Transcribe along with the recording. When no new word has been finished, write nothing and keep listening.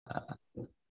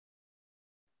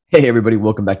Hey, everybody,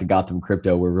 welcome back to Gotham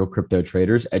Crypto, where real crypto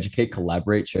traders educate,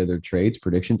 collaborate, share their trades,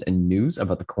 predictions, and news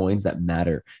about the coins that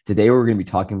matter. Today, we're going to be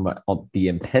talking about the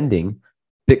impending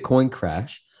Bitcoin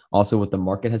crash, also what the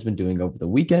market has been doing over the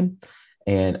weekend,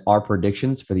 and our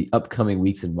predictions for the upcoming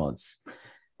weeks and months.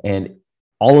 And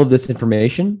all of this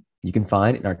information you can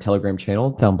find in our Telegram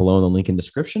channel down below in the link in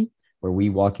description, where we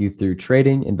walk you through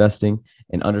trading, investing,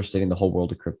 and understanding the whole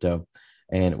world of crypto.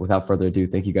 And without further ado,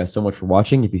 thank you guys so much for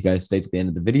watching. If you guys stay to the end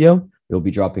of the video, we'll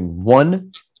be dropping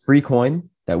one free coin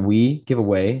that we give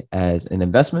away as an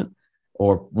investment,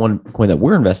 or one coin that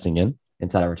we're investing in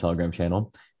inside our Telegram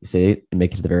channel. You say it and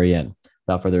make it to the very end.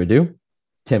 Without further ado,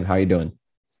 Tim, how are you doing?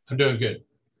 I'm doing good.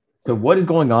 So what is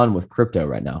going on with crypto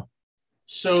right now?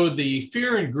 So the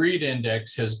fear and greed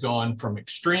index has gone from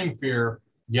extreme fear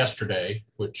yesterday,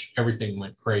 which everything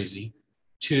went crazy,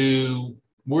 to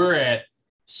we're at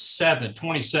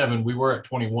 27. We were at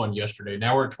 21 yesterday.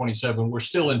 Now we're at 27. We're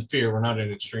still in fear. We're not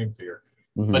in extreme fear.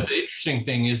 Mm-hmm. But the interesting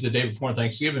thing is the day before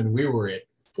Thanksgiving, we were at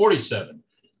 47.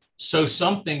 So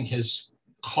something has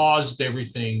caused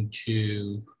everything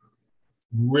to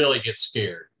really get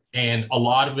scared. And a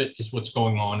lot of it is what's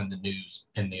going on in the news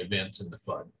and the events and the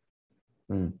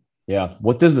FUD. Yeah.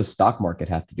 What does the stock market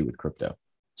have to do with crypto?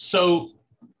 So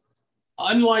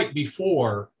unlike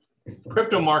before,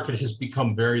 crypto market has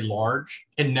become very large,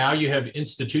 and now you have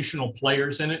institutional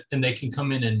players in it, and they can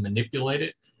come in and manipulate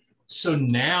it. So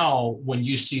now when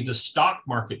you see the stock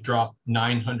market drop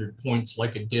 900 points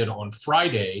like it did on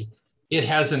Friday, it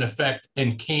has an effect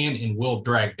and can and will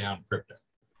drag down crypto.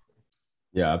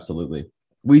 Yeah, absolutely.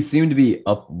 We seem to be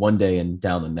up one day and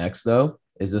down the next, though.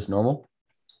 Is this normal?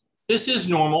 This is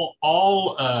normal.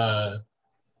 All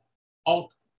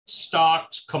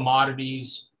stocks,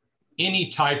 commodities, any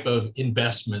type of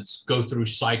investments go through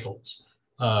cycles.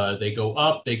 They go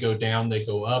up, they go down, they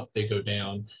go up, they go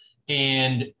down,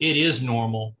 and it is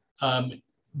normal.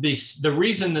 The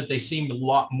reason that they seem a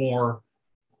lot more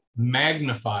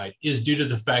magnified is due to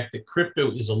the fact that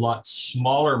crypto is a lot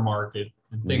smaller market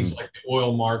than things like the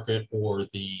oil market or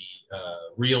the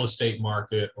real estate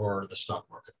market or the stock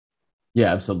market.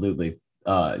 Yeah, absolutely.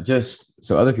 Just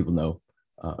so other people know,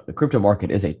 the crypto market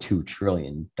is a $2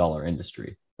 trillion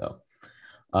industry, though.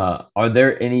 Are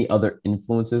there any other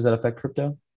influences that affect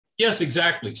crypto? Yes,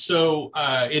 exactly. So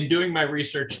in doing my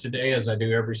research today, as I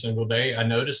do every single day, I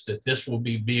noticed that this will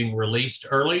be being released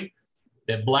early,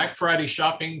 that Black Friday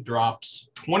shopping drops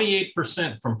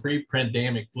 28% from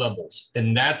pre-pandemic levels.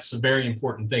 And that's a very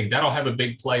important thing. That'll have a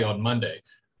big play on Monday.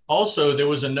 Also, there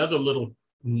was another little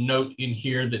note in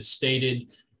here that stated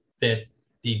that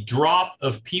the drop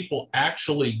of people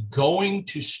actually going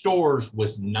to stores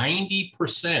was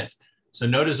 90%. So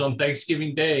notice on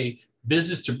Thanksgiving Day,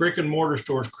 visits to brick and mortar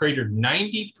stores cratered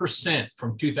 90%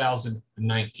 from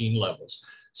 2019 levels.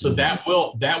 So that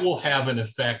will have an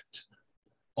effect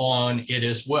on it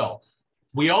as well.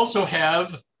 We also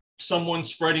have someone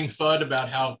spreading FUD about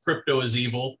how crypto is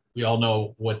evil. We all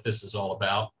know what this is all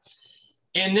about.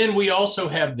 And then we also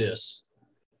have this.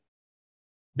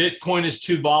 Bitcoin is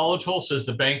too volatile, says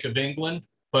the Bank of England,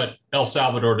 but El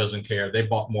Salvador doesn't care. They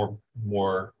bought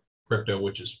more crypto,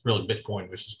 which is really Bitcoin,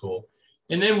 which is cool.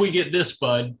 And then we get this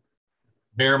FUD.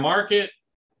 Bear market,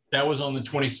 that was on the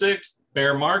 26th.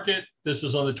 Bear market, this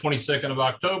was on the 22nd of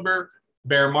October.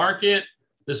 Bear market,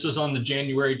 this was on the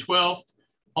January 12th.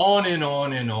 On and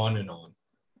on and on and on.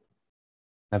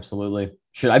 Absolutely.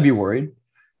 Should I be worried?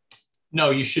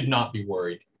 No, you should not be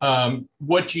worried.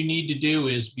 What you need to do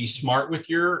is be smart with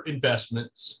your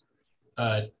investments,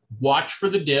 watch for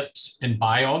the dips and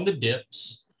buy on the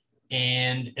dips.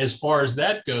 And as far as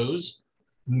that goes,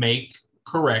 make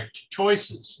correct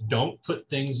choices. Don't put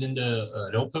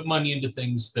money into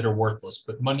things that are worthless.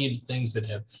 Put money into things that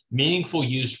have meaningful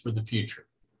use for the future.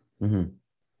 Mm-hmm.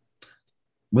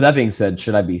 With that being said,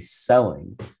 should I be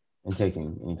selling and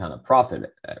taking any kind of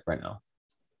profit right now?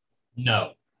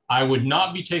 No, I would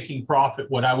not be taking profit.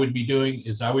 What I would be doing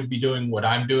is I would be doing what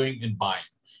I'm doing and buying.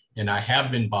 And I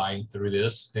have been buying through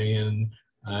this, and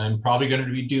I'm probably going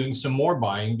to be doing some more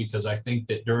buying because I think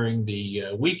that during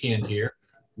the weekend here,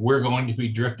 we're going to be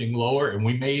drifting lower, and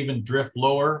we may even drift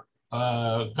lower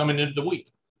coming into the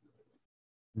week.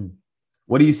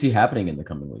 What do you see happening in the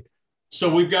coming week?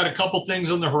 So we've got a couple things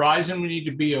on the horizon we need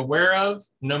to be aware of.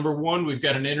 Number one, we've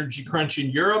got an energy crunch in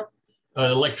Europe.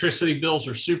 Electricity bills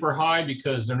are super high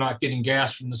because they're not getting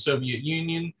gas from the Soviet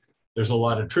Union. There's a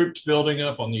lot of troops building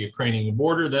up on the Ukrainian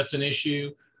border. That's an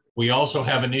issue. We also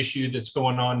have an issue that's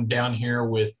going on down here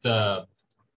with,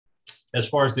 as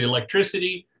far as the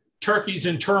electricity, Turkey's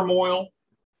in turmoil.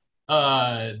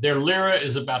 Their lira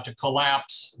is about to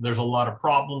collapse. There's a lot of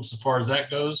problems as far as that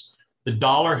goes. The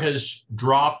dollar has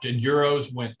dropped and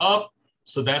euros went up.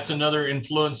 So that's another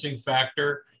influencing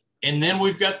factor. And then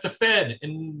we've got the Fed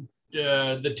and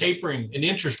the tapering and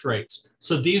interest rates.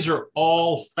 So these are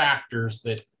all factors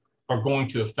that are going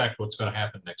to affect what's going to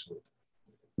happen next week.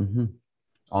 Mm-hmm.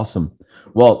 Awesome.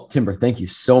 Well, Timber, thank you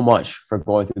so much for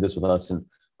going through this with us and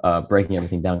breaking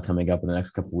everything down coming up in the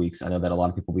next couple of weeks. I know that a lot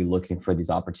of people will be looking for these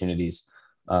opportunities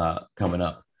coming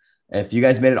up. If you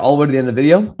guys made it all the way to the end of the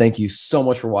video, thank you so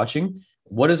much for watching.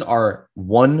 What is our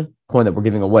one coin that we're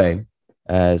giving away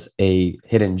as a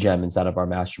hidden gem inside of our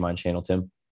mastermind channel, Tim?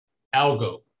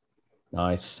 Algo.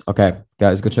 Nice. Okay,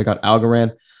 guys, go check out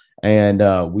Algorand.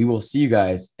 And we will see you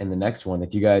guys in the next one.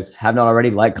 If you guys have not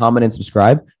already, like, comment, and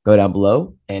subscribe. Go down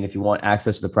below. And if you want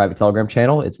access to the private Telegram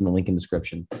channel, it's in the link in the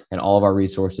description. And all of our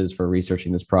resources for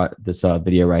researching this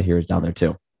video right here is down there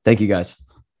too. Thank you, guys.